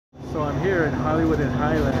So I'm here in Hollywood and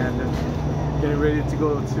Highland, getting ready to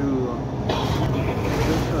go to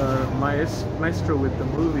Maestro with the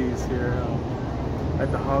movies here at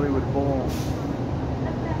the Hollywood Bowl.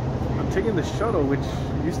 I'm taking the shuttle, which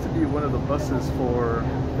used to be one of the buses for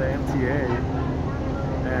the MTA,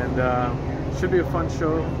 and should be a fun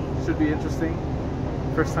show, should be interesting.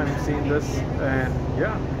 First time seeing this, and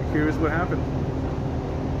yeah, here's what happened.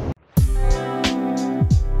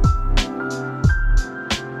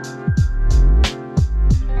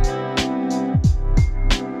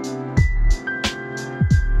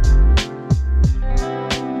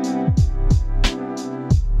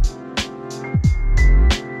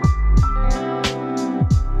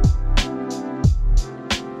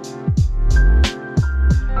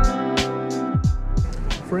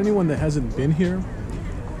 For anyone that hasn't been here,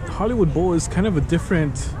 Hollywood Bowl is kind of a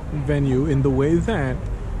different venue in the way that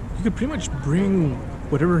you could pretty much bring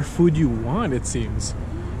whatever food you want, it seems.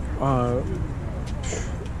 I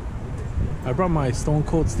brought my Stone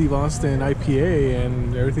Cold Steve Austin IPA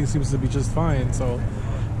and everything seems to be just fine. So,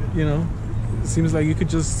 you know, it seems like you could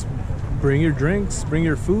just bring your drinks, bring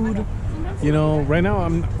your food. You know, right now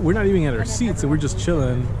we're not even at our seats and we're just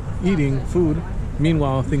chilling, eating food.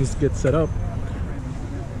 Meanwhile, things get set up.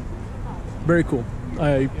 Very cool.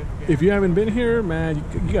 If you haven't been here, man,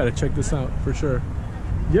 you gotta check this out for sure.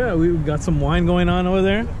 Yeah, we got some wine going on over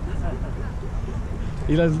there.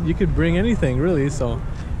 You could bring anything really, so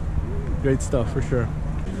great stuff for sure.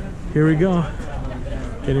 Here we go,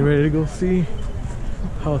 getting ready to go see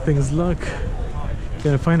how things look.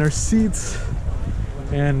 Gonna find our seats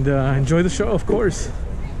and enjoy the show, of course.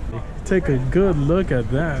 Take a good look at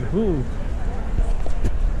that. Ooh.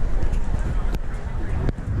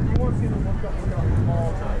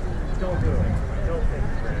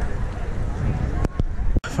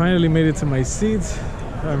 Finally made it to my seats.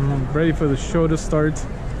 I'm ready for the show to start,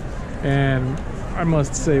 and I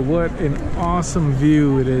must say what an awesome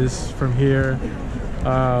view it is from here.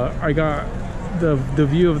 I got the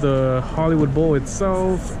view of the Hollywood Bowl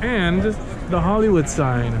itself and the Hollywood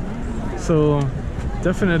sign, so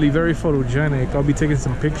definitely very photogenic. I'll be taking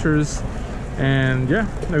some pictures, and yeah,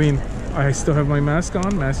 I mean, I still have my mask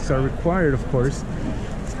on. Masks are required, of course,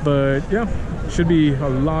 but yeah, should be a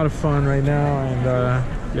lot of fun right now. And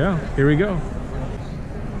yeah, here we go.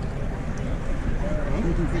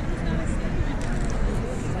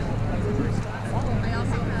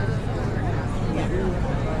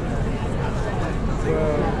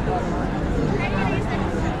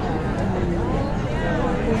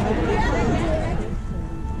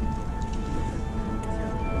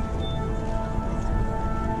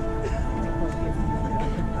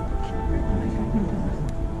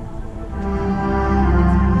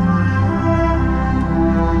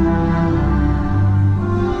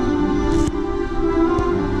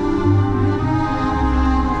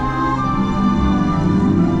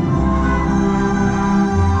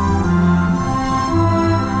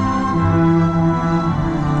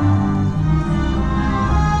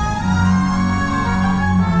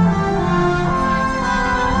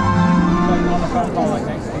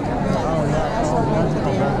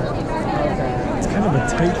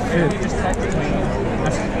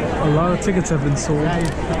 A lot of tickets have been sold,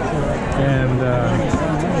 and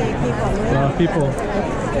a lot of people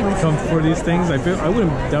come for these things. I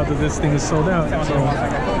wouldn't doubt that this thing is sold out. So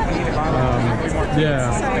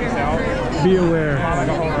yeah, be aware.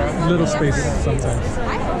 Little space sometimes.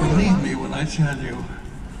 Believe me when I tell you,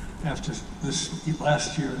 after this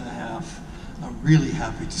last year and a half, I'm really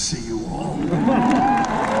happy to see you all.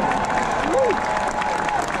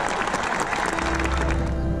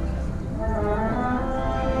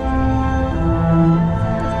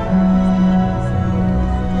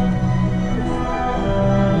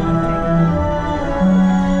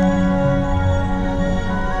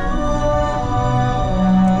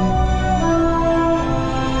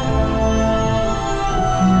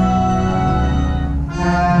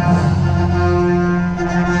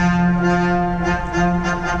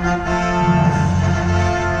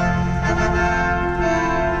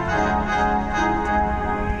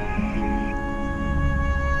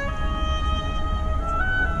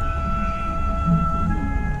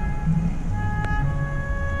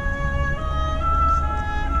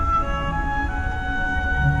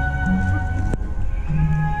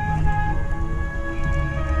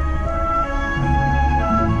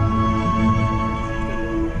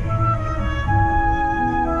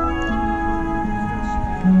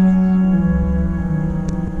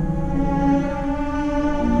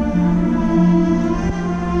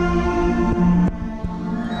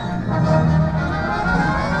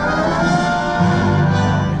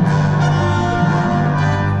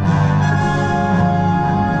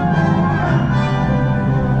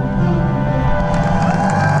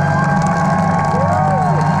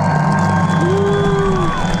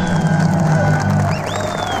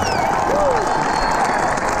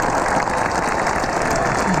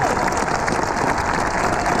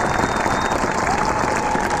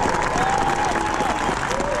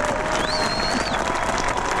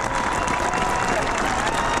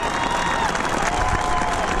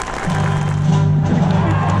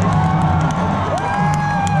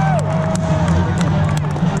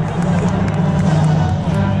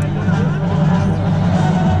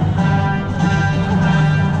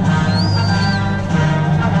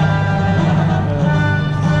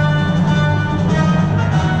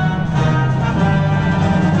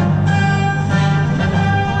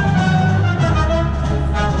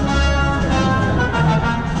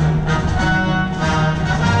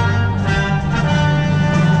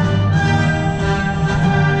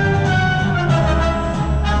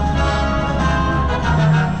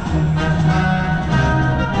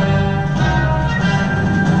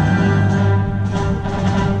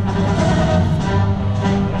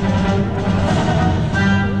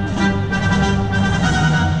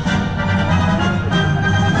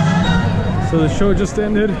 So the show just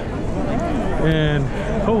ended, and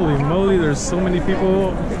holy moly, there's so many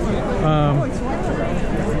people.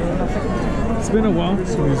 It's been a while,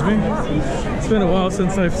 excuse me. It's been a while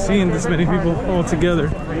since I've seen this many people all together.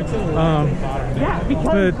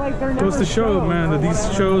 But it goes to show, man, that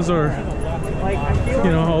these shows are,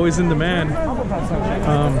 you know, always in demand.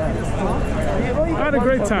 I had a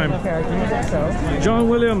great time. John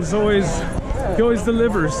Williams he always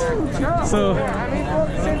delivers. So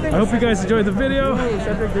I hope you guys enjoyed the video.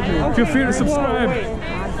 Feel free to subscribe.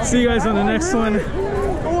 See you guys on the next one.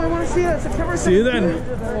 See you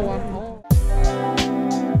then.